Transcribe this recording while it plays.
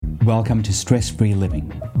Welcome to Stress-Free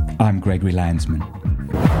Living. I'm Gregory Landsman.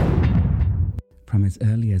 From as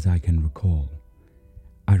early as I can recall,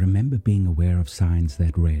 I remember being aware of signs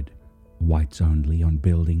that read, whites only on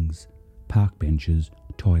buildings, park benches,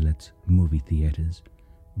 toilets, movie theatres,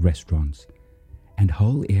 restaurants, and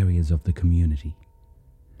whole areas of the community.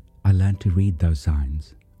 I learned to read those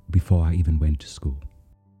signs before I even went to school.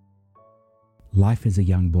 Life as a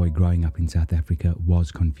young boy growing up in South Africa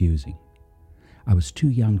was confusing. I was too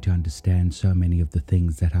young to understand so many of the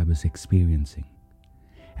things that I was experiencing,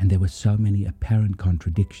 and there were so many apparent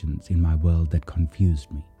contradictions in my world that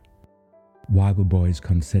confused me. Why were boys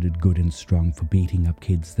considered good and strong for beating up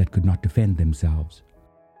kids that could not defend themselves?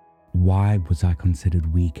 Why was I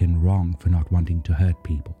considered weak and wrong for not wanting to hurt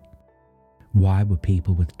people? Why were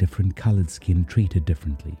people with different colored skin treated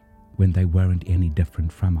differently when they weren't any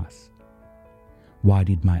different from us? Why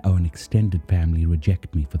did my own extended family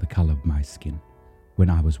reject me for the color of my skin when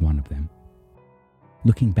I was one of them?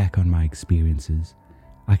 Looking back on my experiences,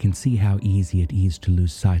 I can see how easy it is to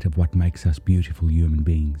lose sight of what makes us beautiful human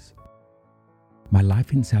beings. My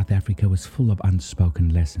life in South Africa was full of unspoken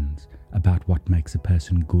lessons about what makes a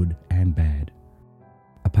person good and bad.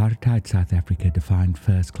 Apartheid South Africa defined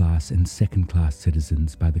first-class and second-class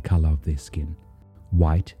citizens by the color of their skin: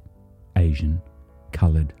 white, Asian,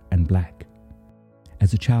 colored, and black.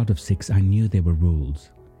 As a child of 6, I knew there were rules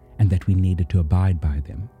and that we needed to abide by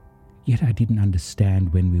them. Yet I didn't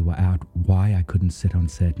understand when we were out why I couldn't sit on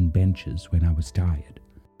certain benches when I was tired,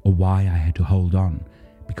 or why I had to hold on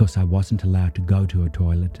because I wasn't allowed to go to a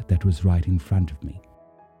toilet that was right in front of me.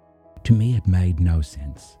 To me, it made no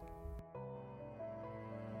sense.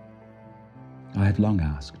 I have long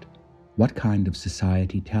asked, what kind of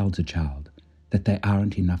society tells a child that they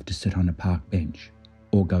aren't enough to sit on a park bench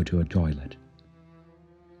or go to a toilet?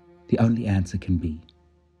 The only answer can be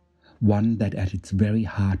one that at its very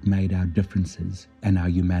heart made our differences and our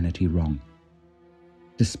humanity wrong.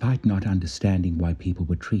 Despite not understanding why people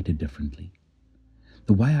were treated differently,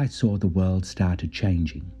 the way I saw the world started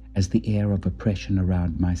changing as the air of oppression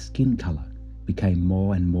around my skin color became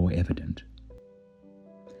more and more evident.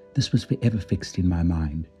 This was forever fixed in my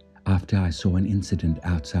mind after I saw an incident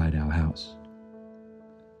outside our house.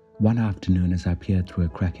 One afternoon, as I peered through a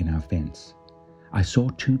crack in our fence, I saw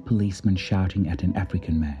 2 policemen shouting at an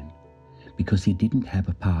African man because he didn't have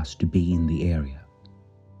a pass to be in the area.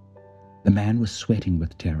 The man was sweating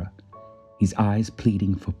with terror, his eyes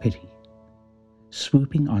pleading for pity.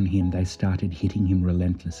 Swooping on him, they started hitting him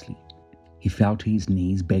relentlessly. He fell to his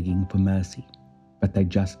knees begging for mercy, but they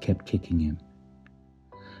just kept kicking him.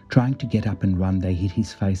 Trying to get up and run, they hit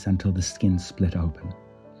his face until the skin split open.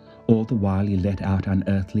 All the while he let out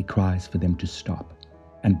unearthly cries for them to stop,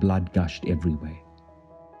 and blood gushed everywhere.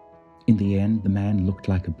 In the end, the man looked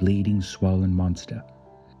like a bleeding, swollen monster.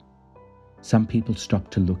 Some people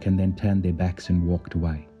stopped to look and then turned their backs and walked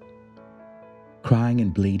away. Crying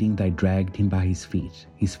and bleeding, they dragged him by his feet,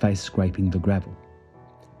 his face scraping the gravel.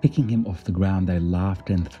 Picking him off the ground, they laughed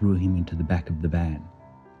and threw him into the back of the van.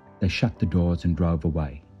 They shut the doors and drove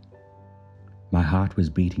away. My heart was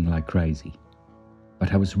beating like crazy,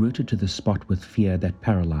 but I was rooted to the spot with fear that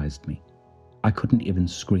paralyzed me. I couldn't even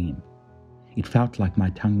scream. It felt like my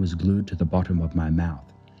tongue was glued to the bottom of my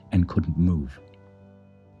mouth and couldn't move.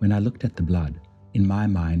 When I looked at the blood, in my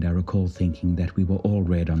mind I recall thinking that we were all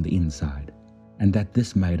red on the inside, and that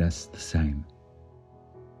this made us the same.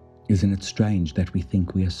 Isn't it strange that we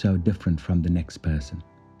think we are so different from the next person,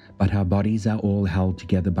 but our bodies are all held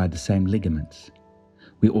together by the same ligaments?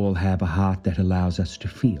 We all have a heart that allows us to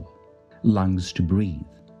feel, lungs to breathe,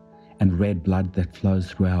 and red blood that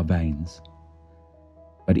flows through our veins.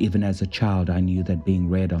 But even as a child, I knew that being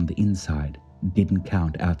red on the inside didn't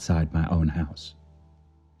count outside my own house.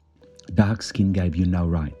 Dark skin gave you no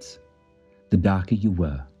rights. The darker you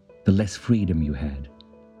were, the less freedom you had.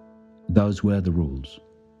 Those were the rules.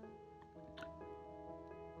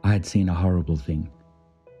 I had seen a horrible thing,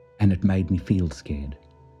 and it made me feel scared.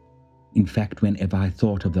 In fact, whenever I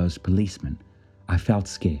thought of those policemen, I felt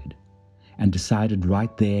scared, and decided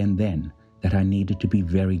right there and then that I needed to be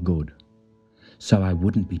very good, so I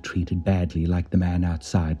wouldn't be treated badly like the man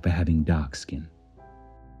outside for having dark skin.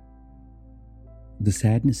 The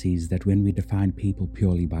sadness is that when we define people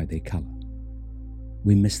purely by their color,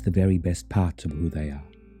 we miss the very best parts of who they are.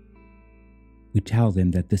 We tell them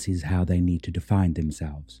that this is how they need to define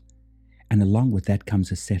themselves, and along with that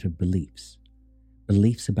comes a set of beliefs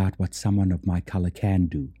about what someone of my color can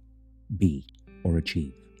do, be, or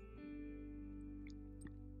achieve.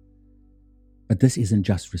 But this isn't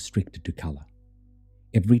just restricted to color.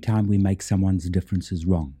 Every time we make someone's differences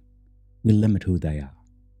wrong, we limit who they are,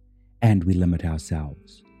 and we limit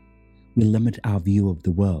ourselves. We limit our view of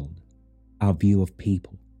the world, our view of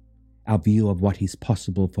people, our view of what is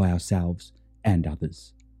possible for ourselves and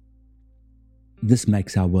others. This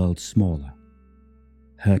makes our world smaller,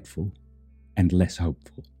 hurtful, and less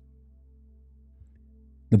hopeful.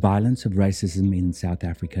 The violence of racism in South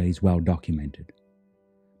Africa is well documented,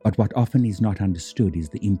 but what often is not understood is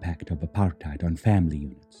the impact of apartheid on family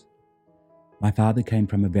units. My father came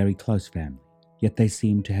from a very close family, yet they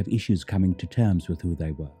seemed to have issues coming to terms with who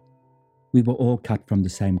they were. We were all cut from the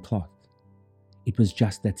same cloth. It was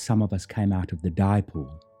just that some of us came out of the dye pool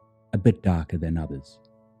a bit darker than others.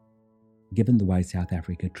 Given the way South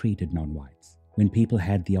Africa treated non-whites, when people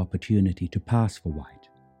had the opportunity to pass for white,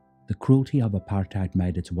 the cruelty of apartheid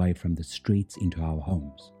made its way from the streets into our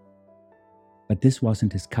homes. But this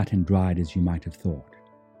wasn't as cut and dried as you might have thought.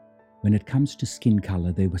 When it comes to skin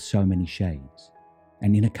color, there were so many shades.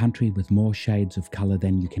 And in a country with more shades of color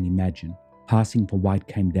than you can imagine, passing for white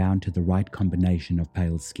came down to the right combination of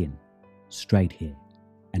pale skin, straight hair,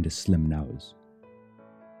 and a slim nose.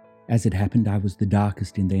 As it happened, I was the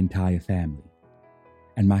darkest in the entire family,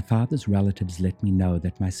 and my father's relatives let me know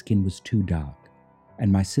that my skin was too dark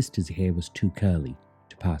and my sister's hair was too curly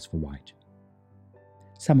to pass for white.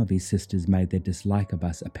 Some of his sisters made their dislike of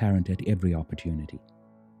us apparent at every opportunity,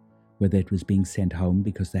 whether it was being sent home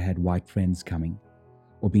because they had white friends coming,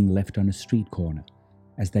 or being left on a street corner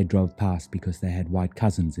as they drove past because they had white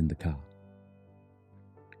cousins in the car.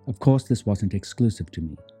 Of course, this wasn't exclusive to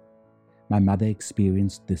me. My mother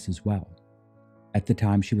experienced this as well. At the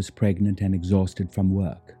time, she was pregnant and exhausted from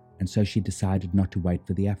work, and so she decided not to wait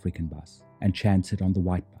for the African bus and chance it on the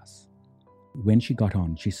white bus. When she got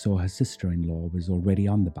on, she saw her sister-in-law was already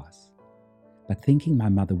on the bus. But thinking my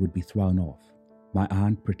mother would be thrown off, my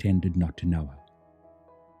aunt pretended not to know her.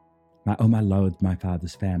 My Oma loathed my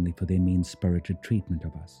father's family for their mean-spirited treatment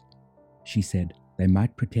of us. She said they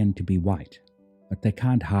might pretend to be white, but they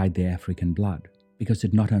can't hide their African blood, because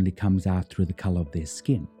it not only comes out through the color of their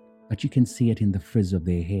skin, but you can see it in the frizz of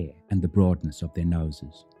their hair and the broadness of their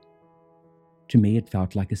noses. To me, it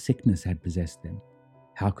felt like a sickness had possessed them.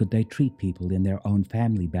 How could they treat people in their own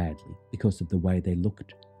family badly because of the way they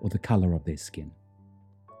looked or the color of their skin?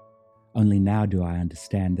 Only now do I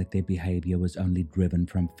understand that their behavior was only driven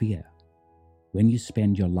from fear. When you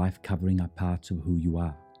spend your life covering up parts of who you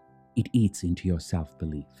are, it eats into your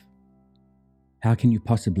self-belief. How can you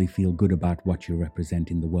possibly feel good about what you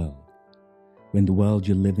represent in the world, when the world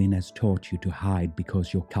you live in has taught you to hide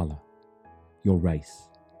because your color, your race,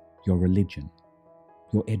 your religion,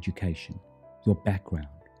 your education, your background,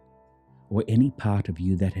 or any part of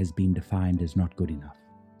you that has been defined as not good enough?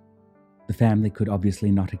 The family could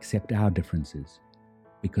obviously not accept our differences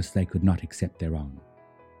because they could not accept their own.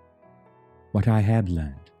 What I have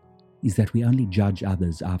learned is that we only judge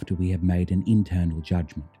others after we have made an internal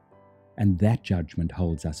judgment, and that judgment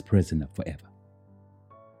holds us prisoner forever.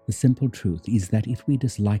 The simple truth is that if we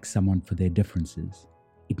dislike someone for their differences,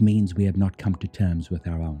 it means we have not come to terms with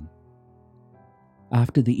our own.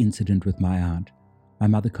 After the incident with my aunt, my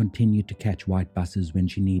mother continued to catch white buses when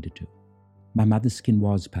she needed to. My mother's skin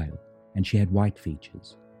was pale, and she had white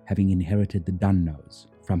features, having inherited the dun nose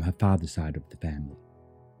from her father's side of the family.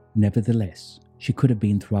 Nevertheless, she could have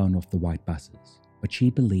been thrown off the white buses, but she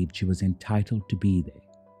believed she was entitled to be there,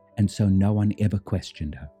 and so no one ever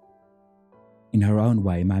questioned her. In her own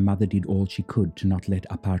way, my mother did all she could to not let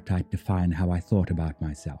apartheid define how I thought about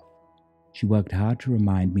myself. She worked hard to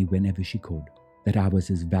remind me whenever she could that I was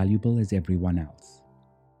as valuable as everyone else.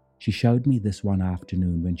 She showed me this one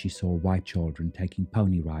afternoon when she saw white children taking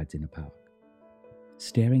pony rides in a park.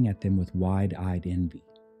 Staring at them with wide-eyed envy,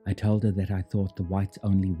 I told her that I thought the whites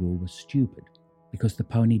only rule was stupid because the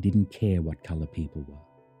pony didn't care what color people were.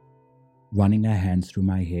 Running her hands through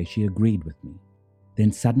my hair, she agreed with me.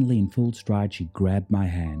 Then suddenly in full stride, she grabbed my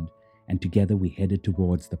hand and together we headed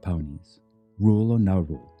towards the ponies. Rule or no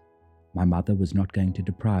rule, my mother was not going to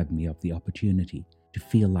deprive me of the opportunity to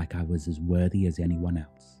feel like I was as worthy as anyone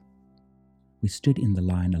else. We stood in the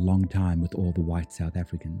line a long time with all the white South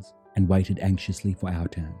Africans and waited anxiously for our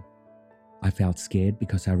turn. I felt scared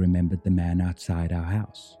because I remembered the man outside our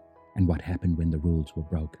house and what happened when the rules were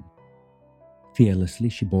broken. Fearlessly,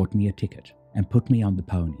 she bought me a ticket and put me on the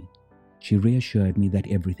pony. She reassured me that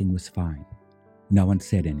everything was fine. No one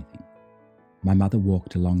said anything. My mother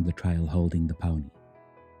walked along the trail holding the pony.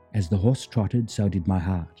 As the horse trotted, so did my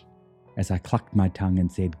heart, as I clucked my tongue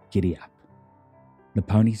and said, "Giddy up." The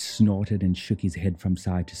pony snorted and shook his head from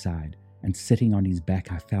side to side, and sitting on his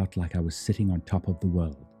back I felt like I was sitting on top of the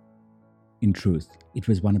world. In truth, it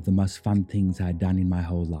was one of the most fun things I had done in my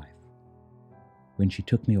whole life. When she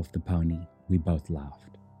took me off the pony, we both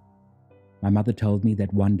laughed. My mother told me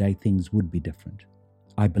that one day things would be different.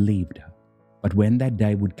 I believed her, but when that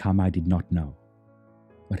day would come, I did not know.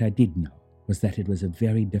 What I did know was that it was a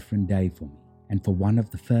very different day for me, and for one of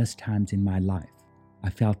the first times in my life, I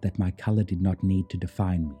felt that my color did not need to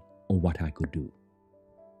define me or what I could do.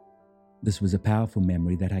 This was a powerful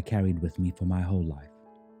memory that I carried with me for my whole life.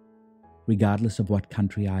 Regardless of what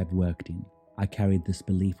country I have worked in, I carried this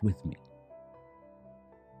belief with me.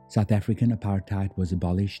 South African apartheid was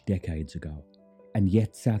abolished decades ago, and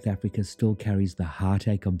yet South Africa still carries the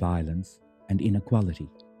heartache of violence and inequality,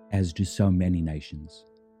 as do so many nations.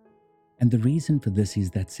 And the reason for this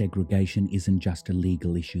is that segregation isn't just a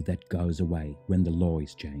legal issue that goes away when the law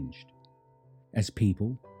is changed. As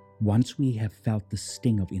people, once we have felt the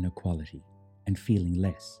sting of inequality and feeling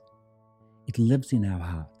less, it lives in our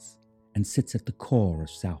hearts and sits at the core of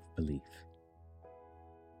self-belief.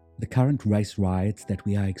 The current race riots that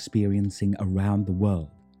we are experiencing around the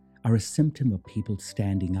world are a symptom of people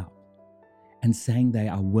standing up and saying they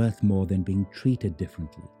are worth more than being treated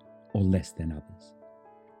differently or less than others.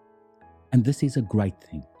 And this is a great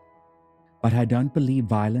thing. But I don't believe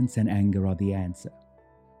violence and anger are the answer.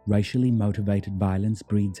 Racially motivated violence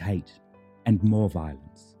breeds hate and more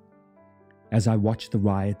violence. As I watch the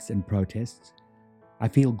riots and protests, I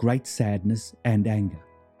feel great sadness and anger.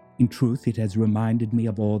 In truth, it has reminded me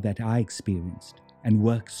of all that I experienced and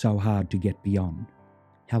worked so hard to get beyond.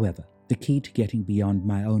 However, the key to getting beyond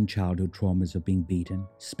my own childhood traumas of being beaten,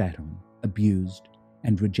 spat on, abused,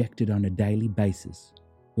 and rejected on a daily basis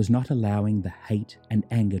was not allowing the hate and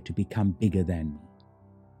anger to become bigger than me.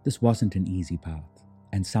 This wasn't an easy path,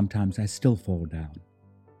 and sometimes I still fall down.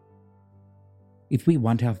 If we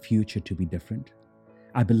want our future to be different,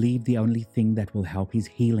 I believe the only thing that will help is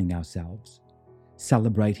healing ourselves,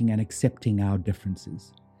 celebrating and accepting our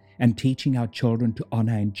differences, and teaching our children to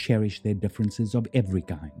honor and cherish their differences of every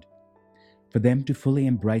kind, for them to fully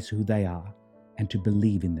embrace who they are and to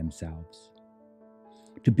believe in themselves,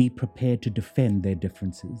 to be prepared to defend their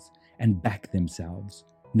differences and back themselves,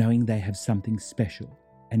 knowing they have something special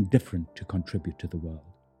and different to contribute to the world.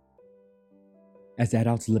 As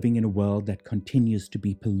adults living in a world that continues to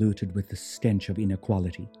be polluted with the stench of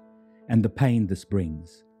inequality and the pain this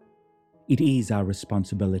brings, it is our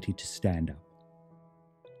responsibility to stand up.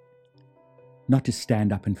 Not to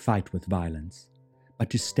stand up and fight with violence, but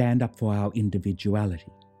to stand up for our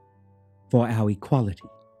individuality, for our equality,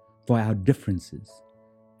 for our differences,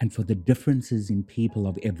 and for the differences in people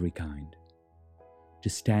of every kind. To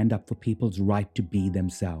stand up for people's right to be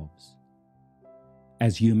themselves.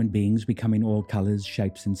 As human beings, we come in all colors,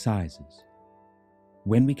 shapes, and sizes.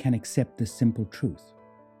 When we can accept this simple truth,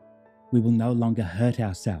 we will no longer hurt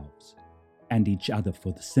ourselves and each other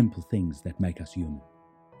for the simple things that make us human.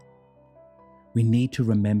 We need to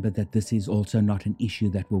remember that this is also not an issue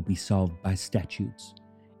that will be solved by statutes,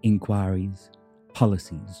 inquiries,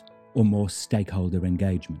 policies, or more stakeholder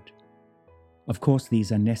engagement. Of course,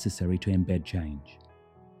 these are necessary to embed change.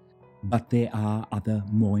 But there are other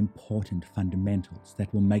more important fundamentals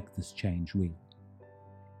that will make this change real.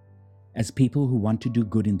 As people who want to do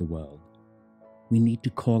good in the world, we need to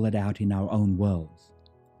call it out in our own worlds,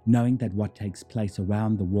 knowing that what takes place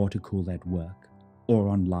around the water cooler at work, or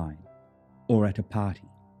online, or at a party,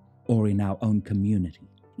 or in our own community,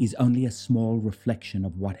 is only a small reflection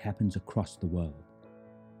of what happens across the world.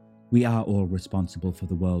 We are all responsible for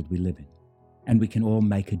the world we live in, and we can all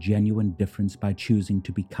make a genuine difference by choosing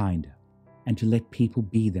to be kinder and to let people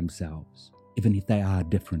be themselves, even if they are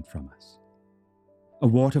different from us. A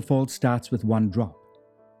waterfall starts with one drop.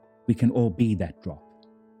 We can all be that drop.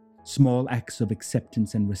 Small acts of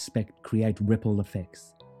acceptance and respect create ripple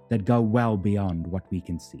effects that go well beyond what we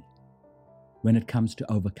can see. When it comes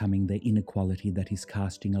to overcoming the inequality that is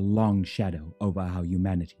casting a long shadow over our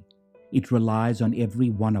humanity, it relies on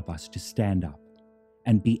every one of us to stand up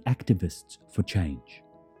and be activists for change.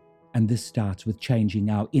 And this starts with changing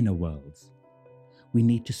our inner worlds. We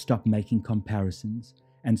need to stop making comparisons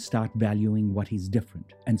and start valuing what is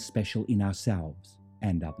different and special in ourselves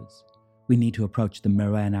and others. We need to approach the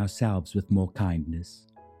mirror and ourselves with more kindness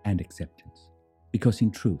and acceptance. Because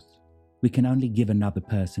in truth, we can only give another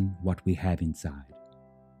person what we have inside.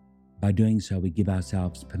 By doing so, we give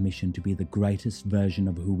ourselves permission to be the greatest version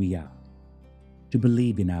of who we are, to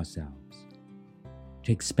believe in ourselves,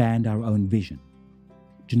 to expand our own vision,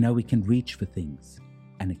 to know we can reach for things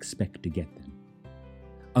and expect to get them.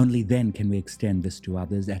 Only then can we extend this to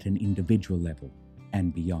others at an individual level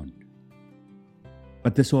and beyond.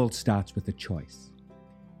 But this all starts with a choice,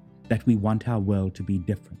 that we want our world to be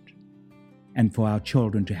different, and for our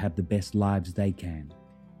children to have the best lives they can.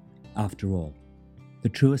 After all, the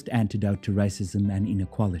truest antidote to racism and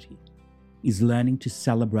inequality is learning to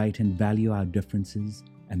celebrate and value our differences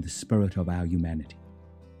and the spirit of our humanity.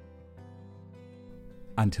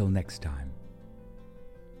 Until next time,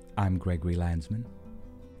 I'm Gregory Landsman.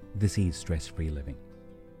 This is Stress-Free Living.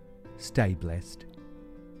 Stay blessed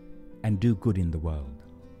and do good in the world.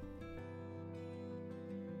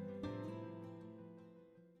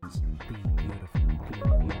 Be beautiful.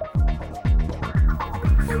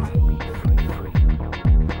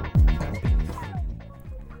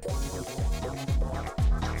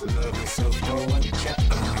 Love yourself for what you are.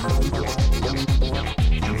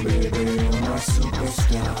 Baby, you're my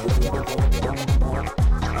superstar.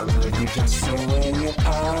 I love you just the way you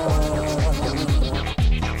are.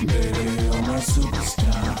 Baby, you're my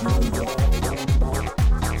superstar.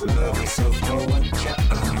 Love yourself for what you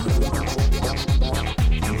are.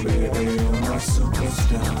 Baby, you're my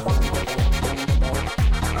superstar.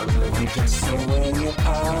 I love you just the way you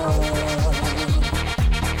are.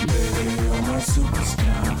 Baby, you're my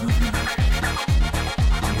superstar.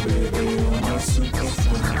 Baby, you're my superstar.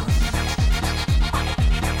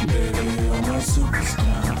 Baby, you're my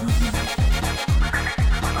superstar.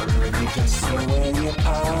 I love you just the way you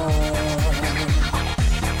are.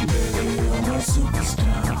 Baby, you're my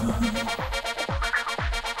superstar.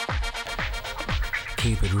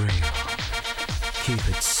 Keep it real. Keep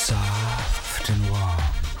it soft.